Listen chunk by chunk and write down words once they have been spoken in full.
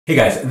Hey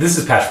guys, this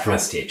is Patrick from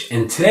STH,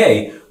 and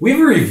today we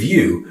have a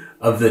review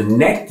of the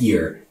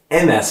Netgear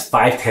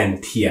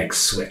MS510TX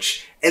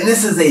switch. And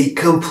this is a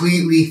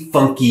completely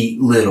funky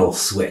little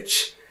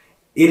switch.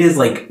 It is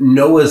like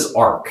Noah's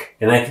Ark,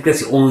 and I think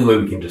that's the only way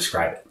we can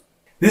describe it.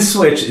 This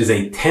switch is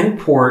a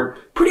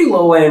 10-port, pretty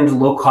low-end,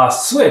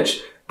 low-cost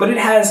switch, but it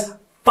has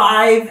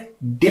 5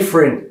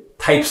 different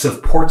types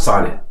of ports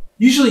on it.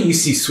 Usually you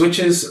see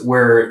switches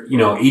where,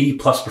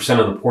 80+%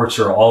 of the ports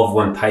are all of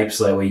one type,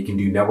 so that way you can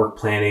do network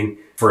planning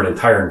for an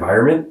entire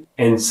environment.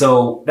 And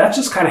so that's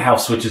just kind of how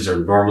switches are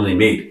normally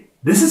made.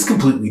 This is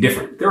completely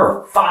different. There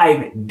are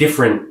 5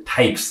 different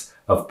types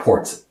of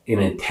ports in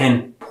a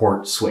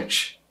 10-port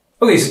switch.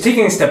 Okay, so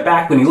taking a step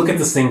back, when you look at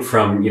this thing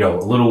from, a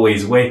little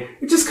ways away,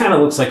 it just kind of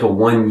looks like a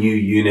 1U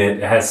unit.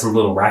 It has some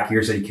little rack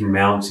ears that you can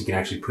mount, so you can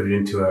actually put it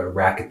into a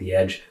rack at the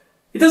edge.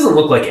 It doesn't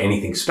look like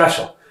anything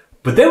special.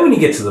 But then when you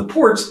get to the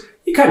ports,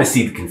 you kind of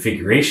see the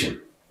configuration.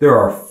 There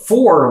are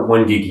 4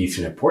 1 gig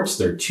Ethernet ports,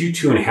 there are 2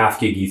 2.5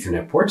 gig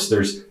Ethernet ports,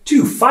 there's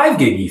 2 5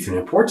 gig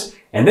Ethernet ports,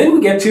 and then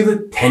we get to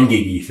the 10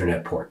 gig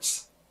Ethernet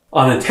ports.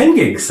 On the 10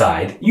 gig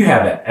side, you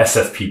have an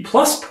SFP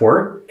Plus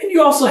port, and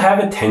you also have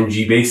a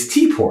 10G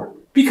Nbase-T port.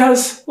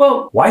 Because,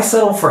 well, why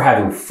settle for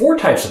having 4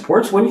 types of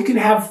ports when you can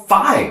have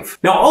 5?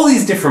 Now, all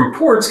these different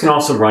ports can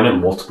also run at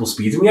multiple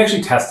speeds, and we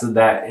actually tested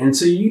that, and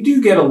so you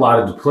do get a lot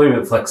of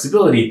deployment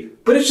flexibility,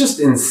 but it's just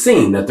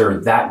insane that there are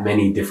that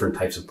many different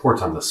types of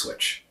ports on the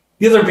switch.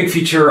 The other big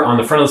feature on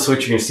the front of the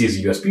switch you're going to see is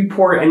a USB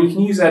port, and you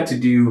can use that to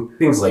do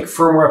things like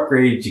firmware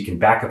upgrades. You can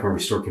back up and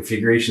restore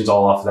configurations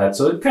all off of that,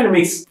 so it kind of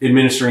makes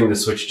administering the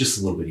switch just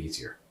a little bit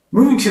easier.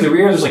 Moving to the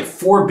rear, there's like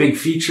 4 big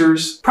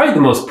features. Probably the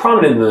most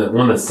prominent, the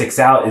one that sticks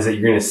out, is that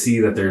you're going to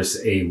see that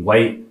there's a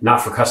white, not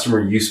for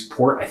customer use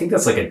port. I think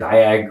that's like a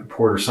diag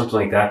port or something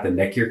like that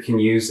Netgear can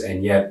use,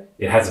 and yet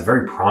it has a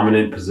very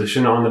prominent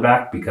position on the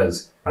back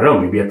because, I don't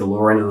know, maybe at the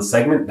lower end of the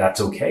segment, that's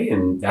okay,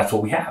 and that's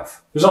what we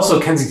have. There's also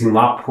a Kensington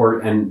lock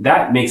port, and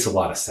that makes a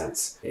lot of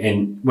sense.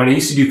 And when I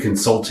used to do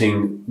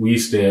consulting, we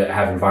used to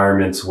have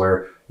environments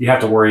where you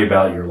have to worry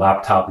about your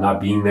laptop not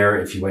being there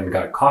if you went and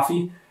got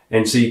coffee.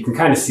 And so you can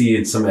kind of see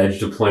in some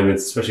edge deployments,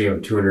 especially if you have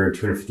a $200,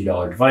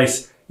 $250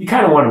 device, you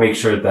kind of want to make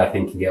sure that that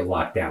thing can get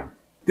locked down.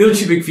 The other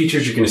 2 big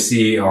features you're going to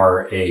see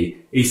are a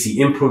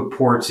AC input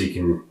port, so you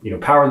can,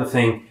 power the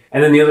thing.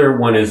 And then the other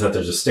one is that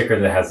there's a sticker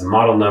that has the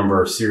model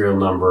number, serial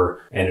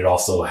number, and it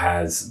also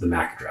has the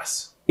MAC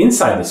address.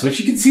 Inside the switch,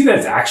 you can see that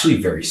it's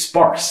actually very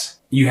sparse.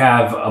 You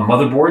have a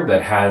motherboard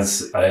that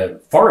has a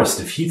forest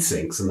of heat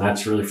sinks, and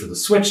that's really for the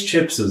switch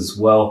chips as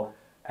well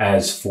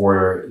as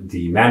for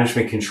the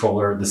management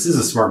controller. This is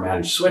a smart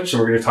managed switch, and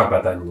we're going to talk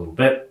about that in a little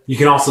bit. You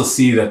can also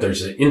see that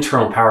there's an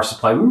internal power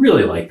supply. We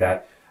really like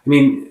that. I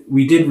mean,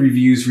 we did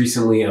reviews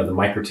recently of the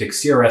MikroTik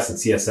CRS and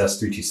CSS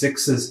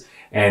 326s,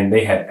 and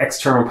they had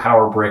external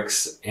power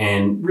bricks,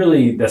 and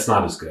really that's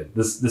not as good.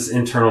 This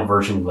internal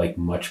version we like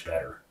much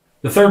better.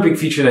 The third big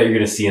feature that you're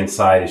going to see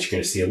inside is you're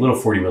going to see a little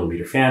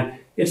 40mm fan.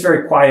 It's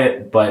very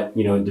quiet, but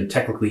there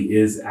technically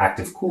is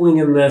active cooling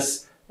in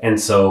this, and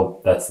so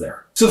that's there.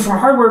 So from a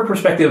hardware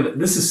perspective,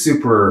 this is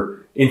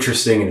super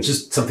interesting, and it's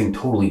just something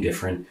totally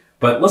different.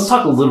 But let's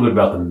talk a little bit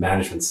about the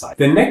management side.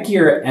 The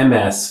Netgear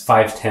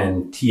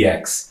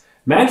MS510TX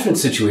management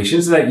situation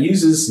is that it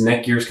uses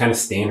Netgear's kind of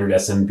standard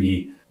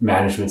SMB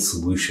management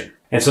solution.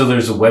 And so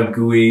there's a web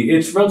GUI.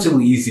 It's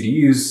relatively easy to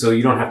use, so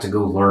you don't have to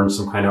go learn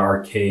some kind of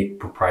archaic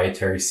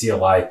proprietary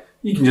CLI.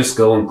 You can just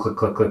go and click,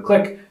 click, click,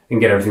 click, and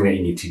get everything that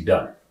you need to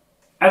done.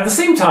 At the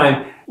same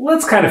time,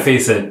 let's kind of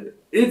face it,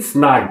 it's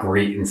not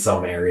great in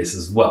some areas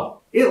as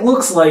well. It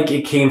looks like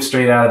it came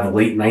straight out of the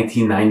late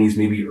 1990s,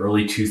 maybe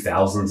early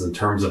 2000s in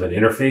terms of an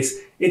interface.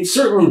 It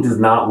certainly does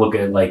not look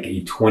at like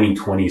a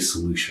 2020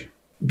 solution.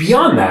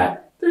 Beyond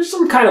that, there's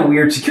some kind of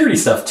weird security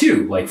stuff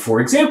too. Like, for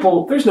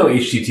example, there's no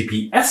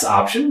HTTPS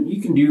option. You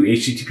can do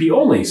HTTP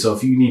only. So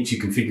if you need to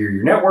configure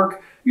your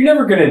network, you're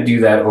never going to do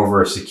that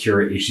over a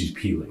secure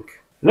HTTP link.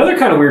 Another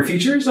kind of weird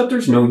feature is that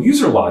there's no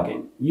user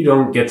login. You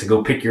don't get to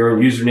go pick your own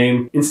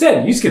username.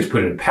 Instead, you just get to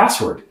put in a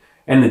password.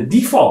 And the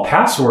default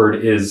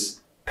password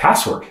is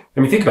password. I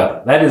mean, think about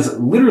that. That is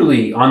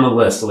literally on the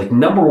list, like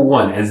number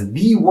 1 as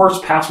the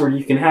worst password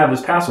you can have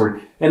is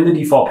password, and the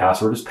default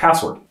password is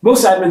password.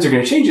 Most admins are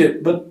going to change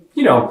it, but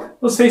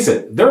let's face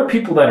it, there are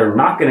people that are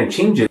not going to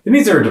change it. It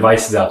means there are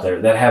devices out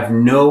there that have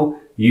no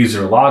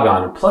user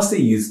logon, plus they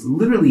use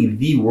literally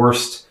the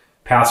worst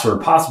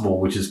password possible,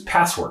 which is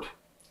password.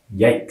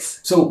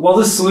 Yikes. So while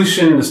this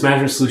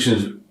management solution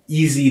is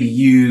easy to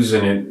use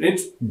and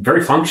it's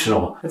very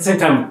functional, at the same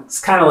time, it's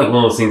kind of like one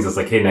of those things that's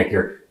like, hey,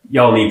 Netgear,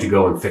 y'all need to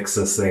go and fix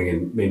this thing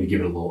and maybe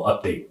give it a little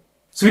update.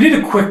 So we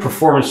did a quick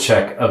performance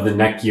check of the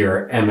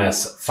Netgear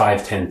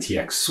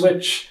MS510TX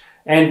switch,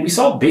 and we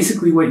saw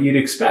basically what you'd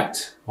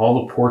expect.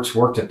 All the ports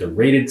worked at the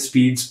rated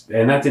speeds,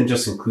 and that didn't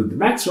just include the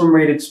maximum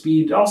rated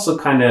speed, it also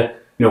kind of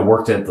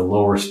worked at the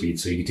lower speed.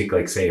 So you could take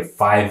like, say, a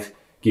 5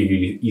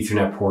 gig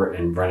Ethernet port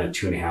and run at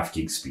 2.5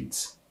 gig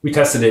speeds. We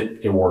tested it,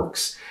 it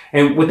works.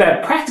 And what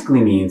that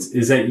practically means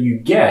is that you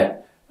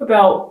get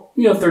about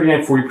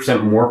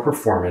 39-40% more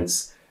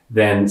performance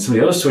than some of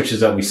the other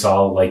switches that we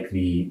saw, like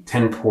the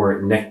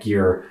 10-port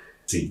Netgear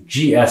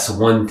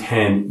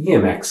GS110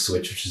 EMX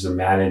switch, which is a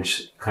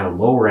managed kind of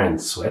lower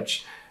end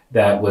switch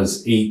that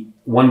was 8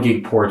 1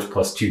 gig ports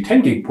plus 2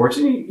 10 gig ports.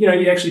 And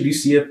you actually do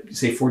see a,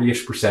 say,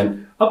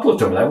 40-ish%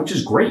 uplift over that, which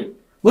is great.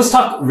 Let's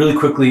talk really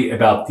quickly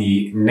about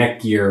the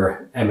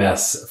Netgear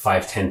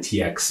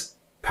MS510TX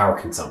power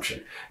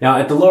consumption. Now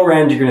at the lower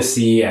end, you're going to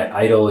see at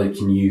idle, it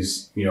can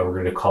use, we're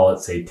going to call it,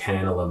 say,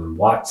 10, 11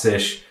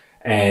 watts-ish.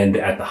 And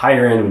at the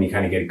higher end, when you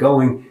kind of get it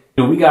going,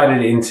 we got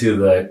it into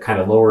the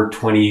kind of lower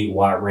 20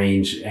 watt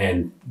range,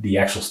 and the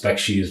actual spec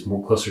sheet is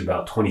more closer to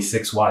about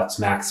 26 watts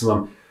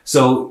maximum.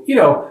 So,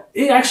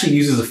 it actually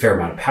uses a fair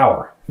amount of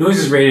power. Noise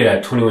is rated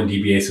at 21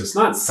 dBA, so it's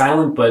not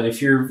silent, but if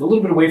you're a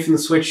little bit away from the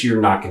switch, you're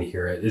not going to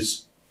hear it.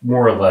 It's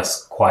more or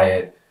less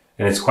quiet,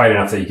 and it's quiet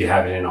enough that you could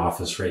have it in an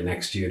office right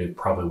next to you, and it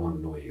probably won't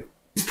annoy you.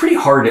 It's pretty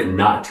hard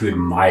not to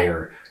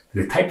admire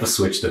the type of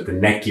switch that the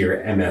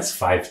Netgear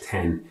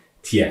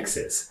MS510TX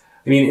is.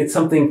 I mean, it's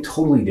something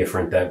totally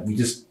different that we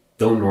just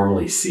don't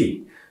normally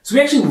see. So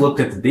we actually looked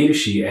at the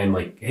datasheet and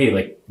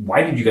hey,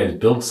 why did you guys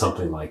build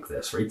something like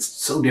this, right? It's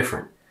so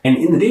different. And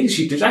in the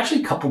datasheet, there's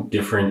actually a couple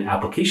different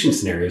application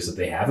scenarios that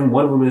they have. And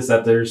one of them is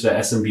that there's a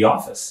SMB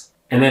office.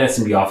 And that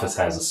SMB office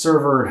has a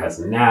server, it has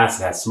a NAS,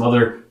 it has some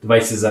other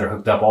devices that are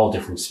hooked up all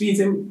different speeds.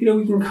 And,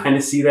 we can kind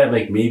of see that,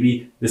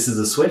 maybe this is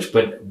a switch,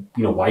 but,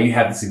 why you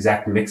have this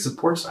exact mix of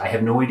ports, I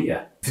have no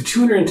idea. The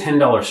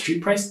 $210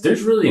 street price,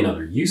 there's really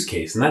another use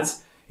case. And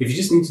that's if you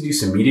just need to do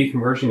some media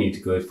conversion, you need to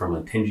go from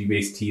a 10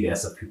 Nbase-T to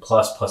SFP+,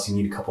 plus you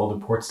need a couple other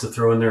ports to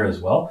throw in there as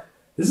well.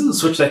 This is a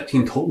switch that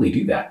can totally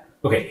do that.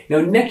 Okay, now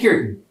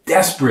Netgear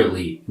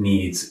desperately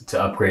needs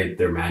to upgrade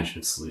their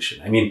management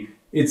solution. I mean,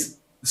 it's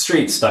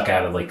straight stuck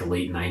out of the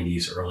late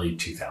 90s, early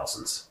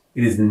 2000s.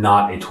 It is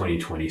not a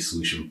 2020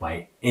 solution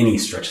by any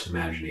stretch of the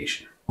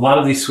imagination. A lot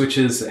of these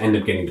switches end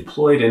up getting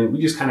deployed, and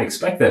we just kind of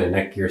expect that a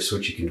Netgear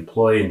switch you can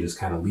deploy and just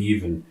kind of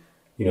leave and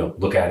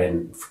look at it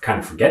and kind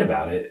of forget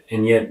about it.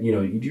 And yet,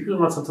 you do really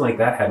want something like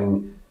that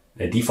having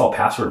a default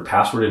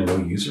password and no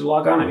user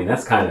logon? I mean,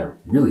 that's kind of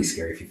really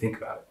scary if you think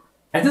about it.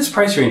 At this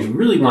price range, we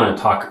really want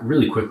to talk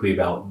really quickly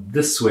about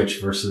this switch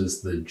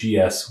versus the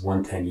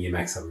GS110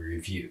 EMX that we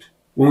reviewed.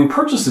 When we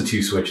purchased the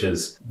two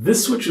switches,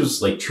 this switch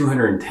was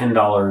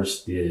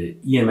 $210. The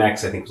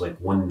EMX, I think, was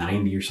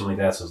 $190 or something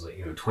like that. So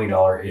it was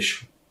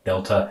 $20-ish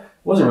delta. It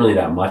wasn't really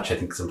that much. I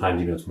think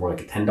sometimes it's more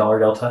like a $10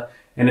 delta.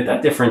 And at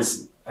that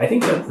difference, I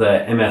think that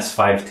the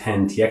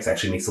MS510TX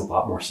actually makes a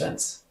lot more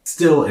sense.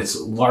 Still, it's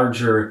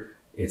larger.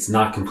 It's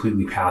not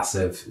completely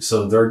passive.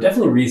 So there are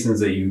definitely reasons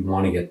that you'd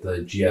want to get the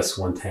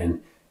GS110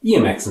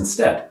 EMX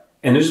instead.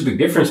 And there's a big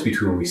difference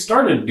between when we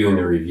started doing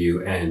the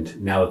review and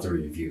now that the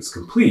review is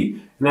complete.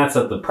 And that's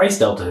that the price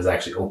delta has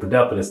actually opened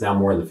up and it's now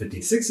more in the $50 to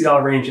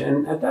 $60 range.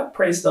 And at that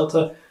price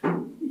delta,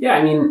 yeah,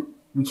 I mean,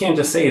 we can't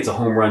just say it's a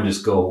home run,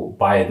 just go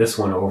buy this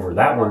one over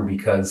that one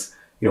because,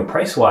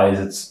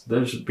 price-wise,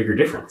 there's a bigger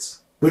difference.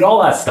 But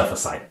all that stuff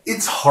aside,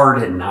 it's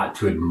hard not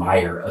to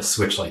admire a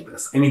switch like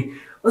this. I mean,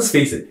 let's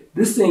face it,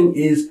 this thing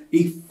is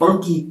a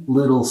funky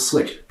little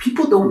switch.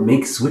 People don't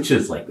make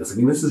switches like this. I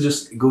mean, this is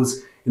just, it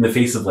goes in the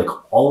face of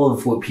all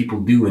of what people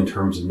do in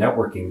terms of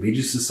networking. They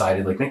just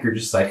decided, Netgear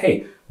just decided,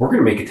 hey, we're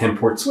going to make a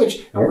 10-port switch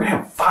and we're going to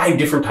have 5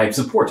 different types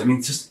of ports. I mean,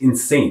 it's just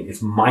insane.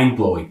 It's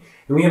mind-blowing.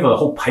 And we have a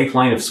whole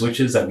pipeline of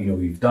switches that,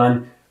 we've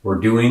done, we're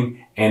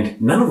doing,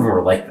 and none of them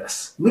are like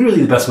this.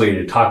 Literally the best way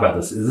to talk about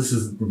this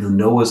is the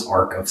Noah's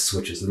Ark of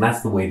switches. And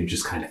that's the way to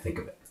just kind of think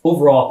of it.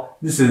 Overall,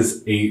 this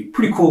is a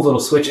pretty cool little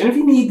switch. And if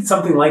you need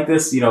something like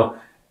this,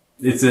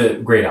 it's a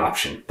great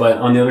option. But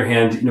on the other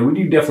hand,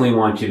 we do definitely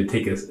want you to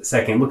take a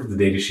second, look at the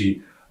data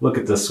sheet, look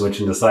at the switch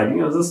and decide,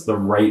 is this the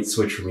right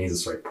switch for me? Is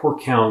this the right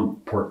port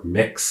count, port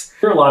mix?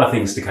 There are a lot of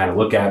things to kind of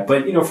look at,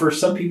 but for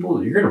some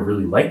people, you're going to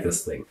really like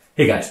this thing.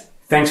 Hey guys,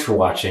 thanks for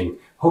watching.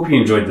 Hope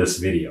you enjoyed this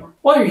video.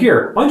 While you're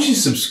here, why don't you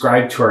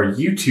subscribe to our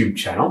YouTube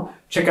channel,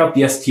 check out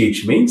the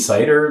STH main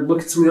site, or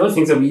look at some of the other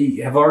things that we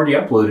have already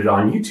uploaded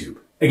on YouTube.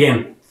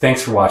 Again,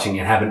 thanks for watching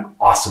and have an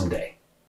awesome day.